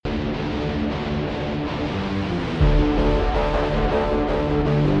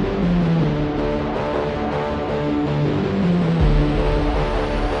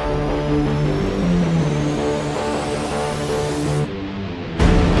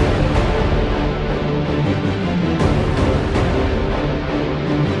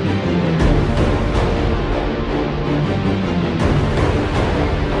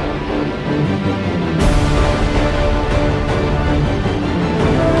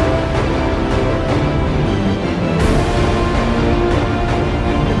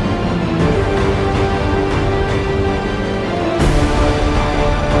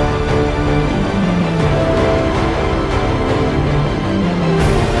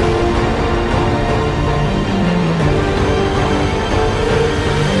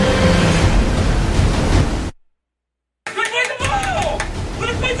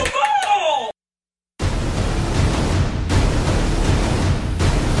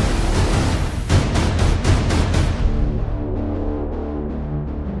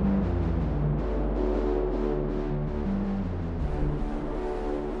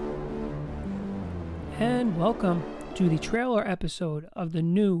Welcome to the trailer episode of the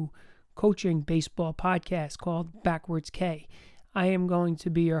new coaching baseball podcast called Backwards K. I am going to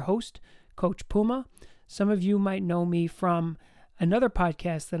be your host, Coach Puma. Some of you might know me from another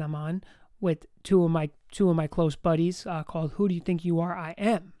podcast that I'm on with two of my close buddies called Who Do You Think You Are? I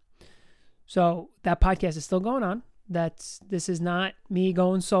Am. So that podcast is still going on. This is not me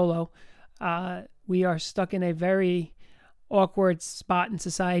going solo. We are stuck in a very awkward spot in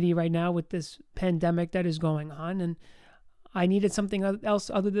society right now with this pandemic that is going on, and I needed something else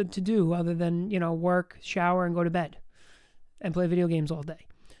other than work, shower, and go to bed and play video games all day.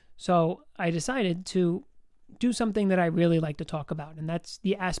 So I decided to do something that I really like to talk about, and that's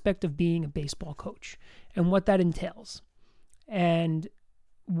the aspect of being a baseball coach and what that entails, and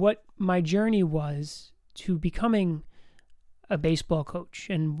what my journey was to becoming a baseball coach,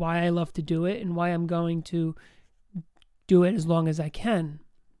 and why I love to do it, and why I'm going to do it as long as I can.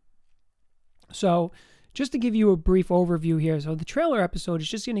 So just to give you a brief overview here. So the trailer episode is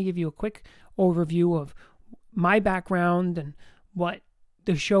just going to give you a quick overview of my background and what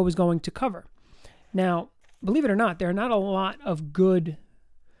the show is going to cover. Now, believe it or not, there are not a lot of good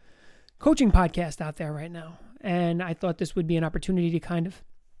coaching podcasts out there right now. And I thought this would be an opportunity to kind of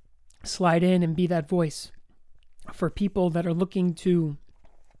slide in and be that voice for people that are looking to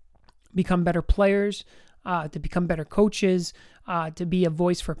become better players, to become better coaches, to be a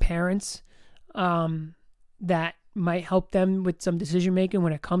voice for parents that might help them with some decision making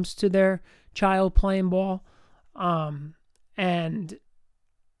when it comes to their child playing ball, and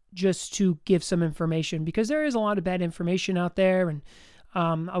just to give some information, because there is a lot of bad information out there, and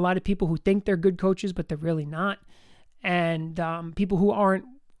a lot of people who think they're good coaches but they're really not, and people who aren't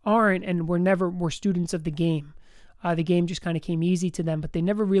and were students of the game. The game just kind of came easy to them, but they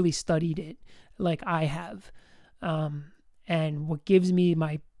never really studied it like I have. And what gives me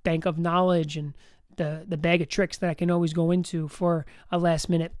my bank of knowledge and the bag of tricks that I can always go into for a last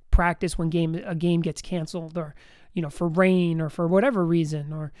minute practice when a game gets canceled, or for rain, or for whatever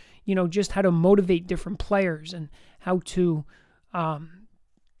reason, or just how to motivate different players and how to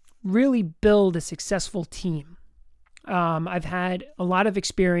really build a successful team. I've had a lot of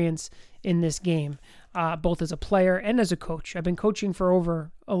experience in this game, both as a player and as a coach. I've been coaching for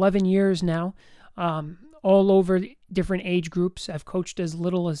over 11 years now, all over different age groups. I've coached as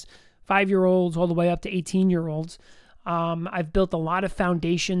little as 5-year-olds all the way up to 18-year-olds. I've built a lot of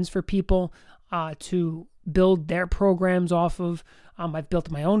foundations for people to build their programs off of. I've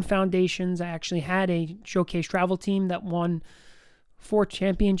built my own foundations. I actually had a showcase travel team that won 4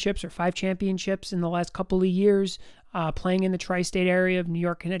 championships or 5 championships in the last couple of years, playing in the tri-state area of New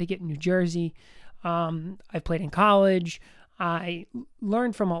York, Connecticut, and New Jersey. I've played in college. I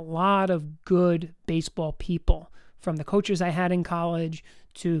learned from a lot of good baseball people, from the coaches I had in college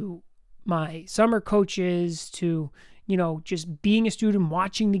to my summer coaches to, just being a student,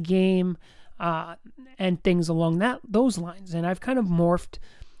 watching the game, and things along those lines. And I've kind of morphed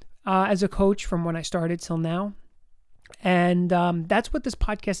as a coach from when I started till now. And that's what this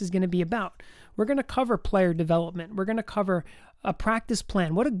podcast is going to be about. We're going to cover player development. We're going to cover a practice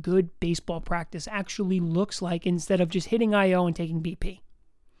plan, what a good baseball practice actually looks like, instead of just hitting IO and taking BP,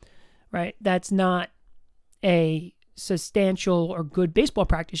 right? That's not a substantial or good baseball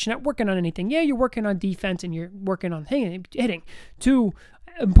practice. You're not working on anything. Yeah, you're working on defense and you're working on hitting, 2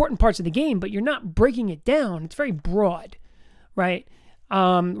 important parts of the game, but you're not breaking it down. It's very broad, right?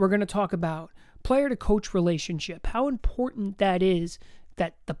 We're going to talk about player to coach relationship, how important that is,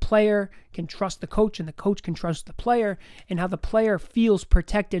 that the player can trust the coach and the coach can trust the player, and how the player feels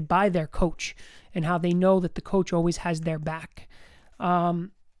protected by their coach and how they know that the coach always has their back.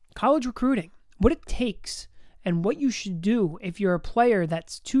 College recruiting, what it takes and what you should do if you're a player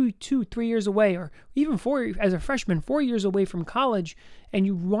that's 3 years away, or even 4, as a freshman, 4 years away from college, and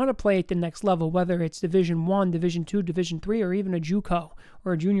you want to play at the next level, whether it's Division I, Division II, Division III, or even a JUCO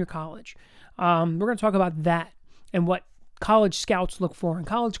or a junior college. We're going to talk about that and what college scouts look for and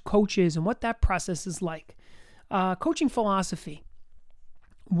college coaches and what that process is like. Coaching philosophy.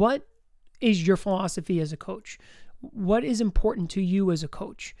 What is your philosophy as a coach? What is important to you as a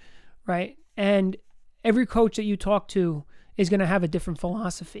coach, right? And every coach that you talk to is going to have a different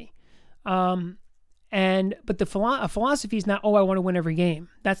philosophy. But a philosophy is not, I want to win every game.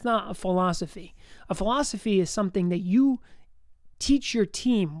 That's not a philosophy. A philosophy is something that you teach your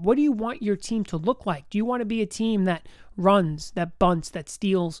team. What do you want your team to look like? Do you want to be a team that runs, that bunts, that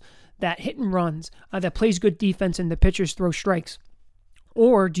steals, that hit and runs, that plays good defense and the pitchers throw strikes?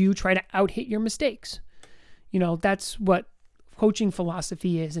 Or do you try to out-hit your mistakes? That's what coaching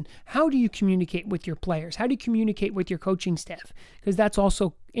philosophy is, and how do you communicate with your players? How do you communicate with your coaching staff? Because that's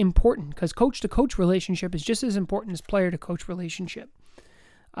also important, because coach-to-coach relationship is just as important as player-to-coach relationship.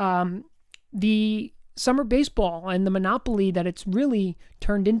 The summer baseball and the monopoly that it's really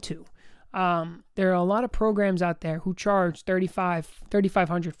turned into. There are a lot of programs out there who charge $3,500,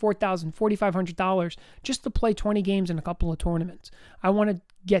 $4,000, $4,500 just to play 20 games in a couple of tournaments. I want to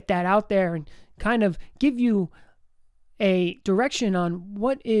get that out there and kind of give you a direction on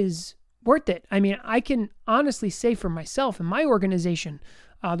what is worth it. I mean, I can honestly say for myself and my organization,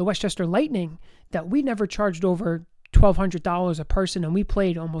 the Westchester Lightning, that we never charged over $1,200 a person, and we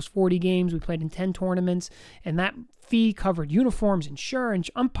played almost 40 games. We played in 10 tournaments, and that fee covered uniforms, insurance,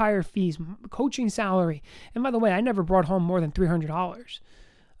 umpire fees, coaching salary. And by the way, I never brought home more than $300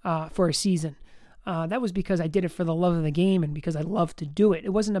 for a season. That was because I did it for the love of the game and because I love to do it.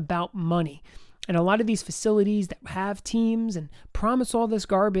 It wasn't about money. And a lot of these facilities that have teams and promise all this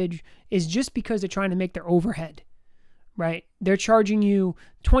garbage is just because they're trying to make their overhead, right? They're charging you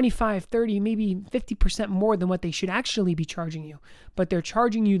 25, 30, maybe 50% more than what they should actually be charging you. But they're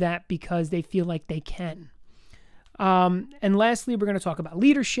charging you that because they feel like they can. And lastly, we're going to talk about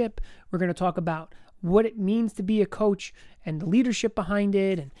leadership. We're going to talk about what it means to be a coach and the leadership behind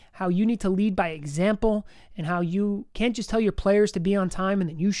it, and how you need to lead by example, and how you can't just tell your players to be on time and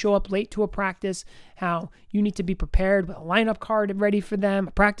then you show up late to a practice, how you need to be prepared with a lineup card ready for them,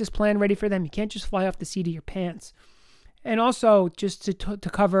 a practice plan ready for them. You can't just fly off the seat of your pants. And also just to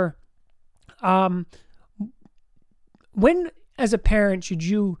cover, when as a parent should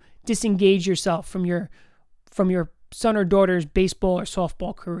you disengage yourself from your son or daughter's baseball or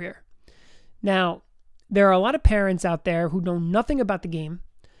softball career? Now, there are a lot of parents out there who know nothing about the game,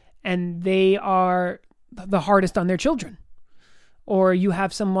 and they are the hardest on their children. Or you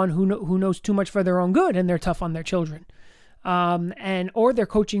have someone who knows too much for their own good, and they're tough on their children. Or they're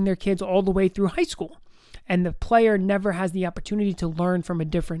coaching their kids all the way through high school, and the player never has the opportunity to learn from a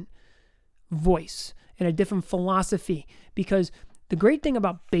different voice and a different philosophy. Because the great thing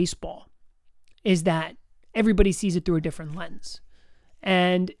about baseball is that everybody sees it through a different lens.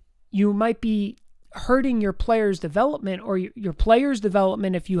 And you might be hurting your player's development, or your player's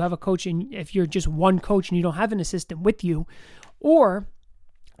development if you have a coach and if you're just one coach and you don't have an assistant with you. Or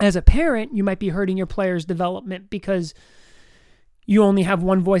as a parent, you might be hurting your player's development because you only have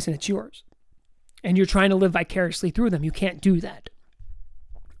one voice and it's yours. And you're trying to live vicariously through them. You can't do that.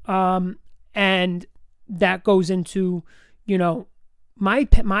 And that goes into,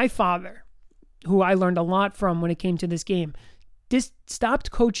 my father, who I learned a lot from when it came to this game,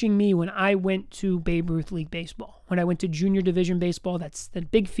 stopped coaching me when I went to Babe Ruth League Baseball. When I went to Junior Division Baseball, that's the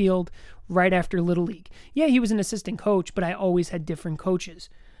big field right after Little League. Yeah, he was an assistant coach, but I always had different coaches.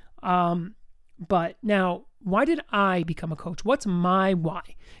 But now, why did I become a coach? What's my why?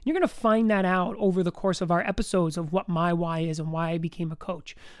 You're going to find that out over the course of our episodes of what my why is and why I became a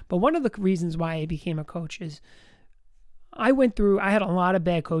coach. But one of the reasons why I became a coach is I had a lot of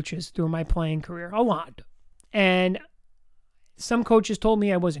bad coaches through my playing career, a lot. And some coaches told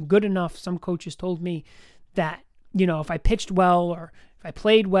me I wasn't good enough. Some coaches told me that, if I pitched well or if I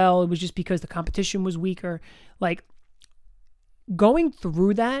played well, it was just because the competition was weaker. Like, going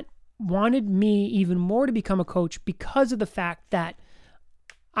through that wanted me even more to become a coach because of the fact that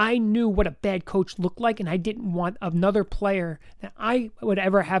I knew what a bad coach looked like, and I didn't want another player that I would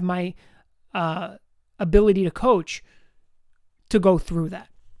ever have my ability to coach to go through that,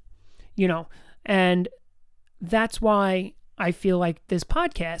 and that's why I feel like this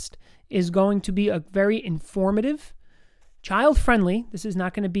podcast is going to be a very informative, child-friendly. This is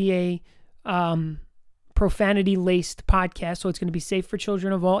not going to be a profanity-laced podcast, so it's going to be safe for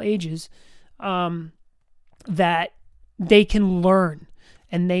children of all ages, that they can learn,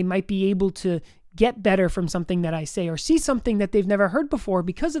 and they might be able to get better from something that I say, or see something that they've never heard before,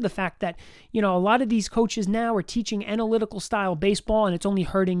 because of the fact that, a lot of these coaches now are teaching analytical style baseball, and it's only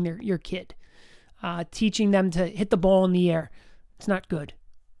hurting your kid. Teaching them to hit the ball in the air. It's not good.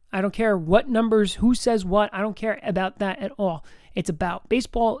 I don't care what numbers, who says what. I don't care about that at all. It's about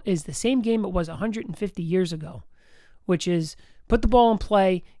baseball is the same game it was 150 years ago, which is put the ball in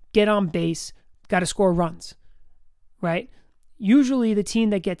play, get on base, got to score runs, right? Usually the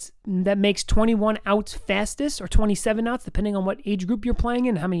team that makes 21 outs fastest, or 27 outs, depending on what age group you're playing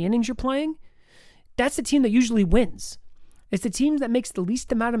in, how many innings you're playing, that's the team that usually wins. It's the team that makes the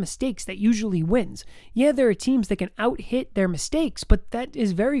least amount of mistakes that usually wins. Yeah, there are teams that can out-hit their mistakes, but that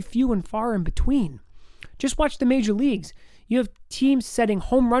is very few and far in between. Just watch the major leagues. You have teams setting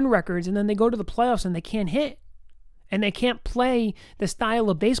home run records, and then they go to the playoffs and they can't hit. And they can't play the style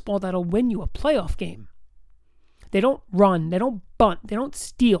of baseball that'll win you a playoff game. They don't run. They don't bunt. They don't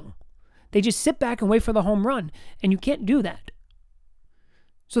steal. They just sit back and wait for the home run. And you can't do that.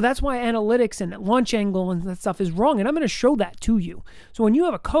 So that's why analytics and launch angle and that stuff is wrong. And I'm going to show that to you. So when you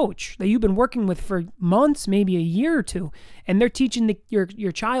have a coach that you've been working with for months, maybe a year or two, and they're teaching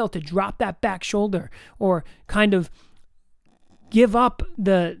your child to drop that back shoulder or kind of give up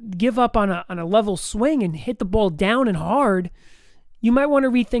on a level swing and hit the ball down and hard, you might want to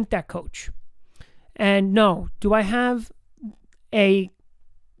rethink that coach. And no, do I have the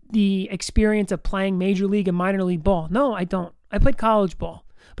experience of playing major league and minor league ball? No, I don't. I played college ball.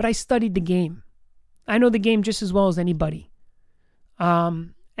 But I studied the game. I know the game just as well as anybody.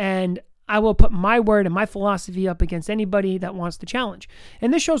 And I will put my word and my philosophy up against anybody that wants to challenge.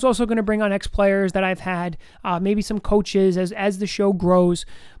 And this show is also going to bring on ex-players that I've had, maybe some coaches as the show grows.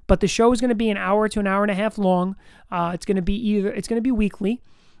 But the show is going to be an hour to an hour and a half long. It's going to be weekly.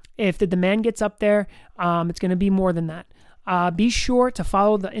 If the demand gets up there, it's going to be more than that. Be sure to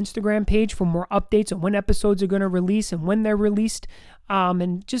follow the Instagram page for more updates on when episodes are going to release and when they're released,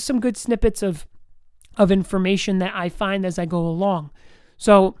 and just some good snippets of information that I find as I go along.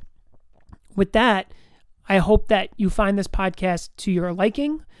 So with that, I hope that you find this podcast to your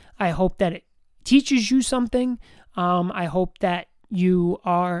liking. I hope that it teaches you something. I hope that you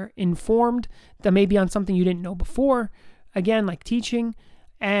are informed that maybe on something you didn't know before, again, like teaching,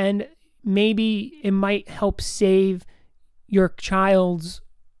 and maybe it might help save your child's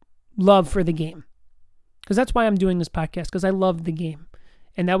love for the game. Because that's why I'm doing this podcast, because I love the game.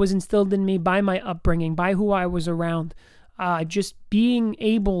 And that was instilled in me by my upbringing, by who I was around. Just being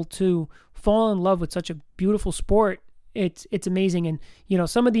able to fall in love with such a beautiful sport, it's amazing. And,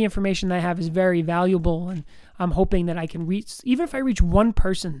 some of the information that I have is very valuable. And I'm hoping that I can reach, even if I reach one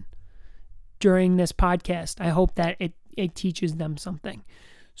person during this podcast, I hope that it teaches them something.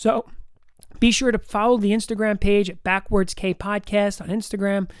 So be sure to follow the Instagram page at Backwards K Podcast on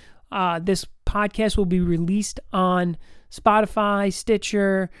Instagram. This podcast will be released on Spotify,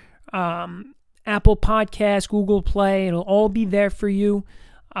 Stitcher, Apple Podcasts, Google Play. It'll all be there for you.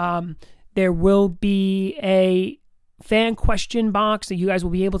 There will be a fan question box that you guys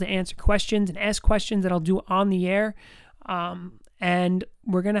will be able to answer questions and ask questions that I'll do on the air. And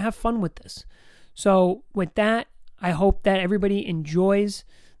we're going to have fun with this. So with that, I hope that everybody enjoys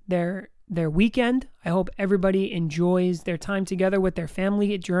their weekend. I hope everybody enjoys their time together with their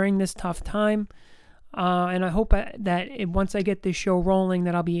family during this tough time. And I hope that once I get this show rolling,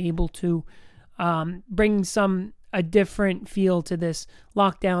 that I'll be able to bring a different feel to this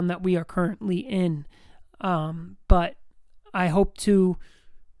lockdown that we are currently in. But I hope to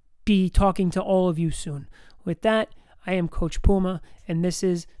be talking to all of you soon. With that, I am Coach Puma, and this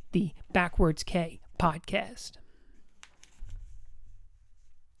is the Backwards K Podcast.